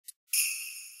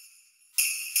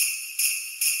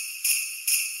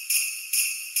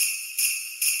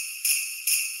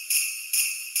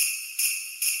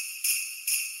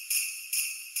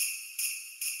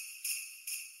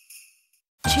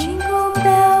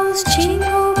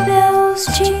bells,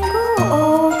 jingle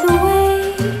all the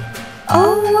way.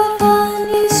 Oh, what fun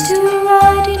it is to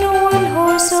ride in a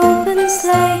one-horse open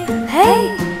sleigh.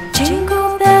 Hey,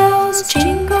 jingle bells,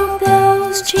 jingle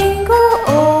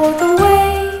all the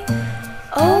way.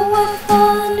 Oh, what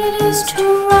fun it is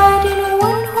to ride in a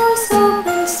one-horse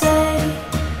open sleigh.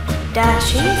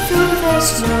 Dashing through the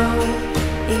snow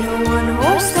in a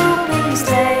one-horse open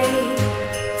sleigh.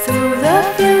 Through the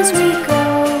fields we go,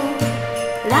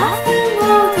 laughing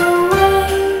all the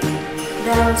way.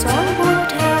 Bells on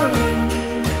bobtail ring,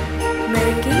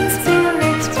 making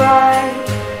spirits bright.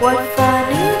 What fun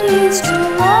it is to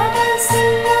ride and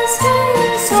sing a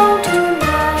sleighing song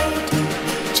tonight.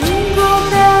 Jingle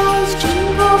bells,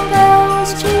 jingle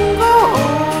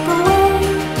all the way.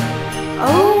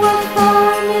 Oh, what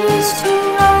fun it is to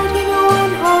ride in a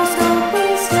one-horse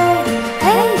open sleigh.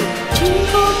 Hey,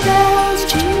 jingle bells,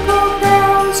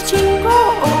 jingle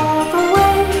all the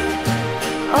way.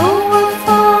 Oh, what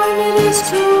fun it is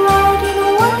to ride in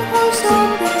a one-horse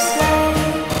open sleigh.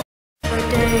 A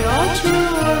day or two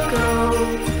ago,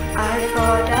 I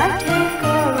thought I'd take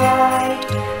a ride,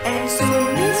 and soon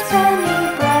Miss Penny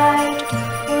Bright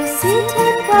was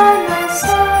seated by my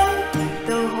side.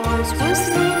 The horse was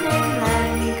lean and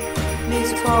lank, Miss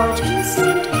Fortune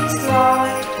seemed his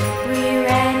lot. We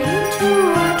ran into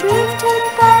a drifted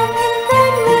bank, and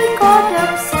then we got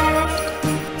upset.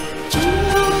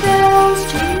 Jingle bells,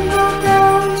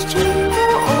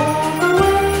 jingle all the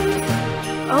way.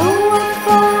 Oh, what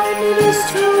fun it is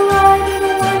to ride in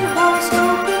a one-horse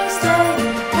open sleigh.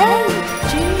 Hey,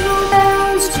 jingle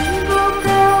bells,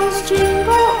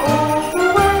 jingle all the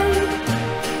way.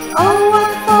 Oh,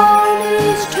 what fun it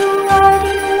is to ride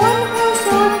in a one-horse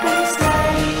open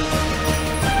sleigh.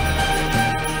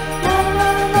 La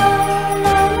la la la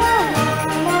la la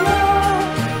la la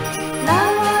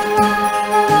la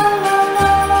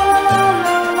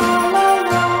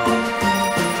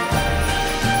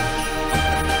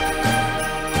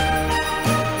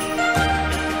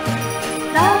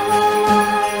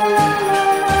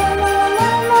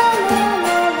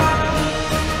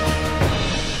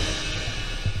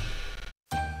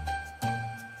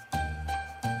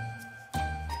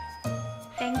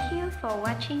Thank you for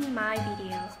watching my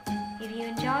video. If you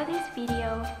enjoy this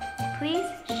video, please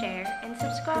share and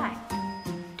subscribe.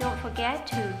 Don't forget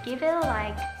to give it a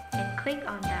like and click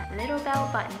on that little bell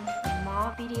button for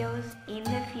more videos in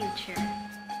the future.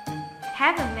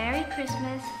 Have a Merry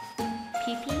Christmas.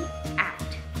 Pee-pee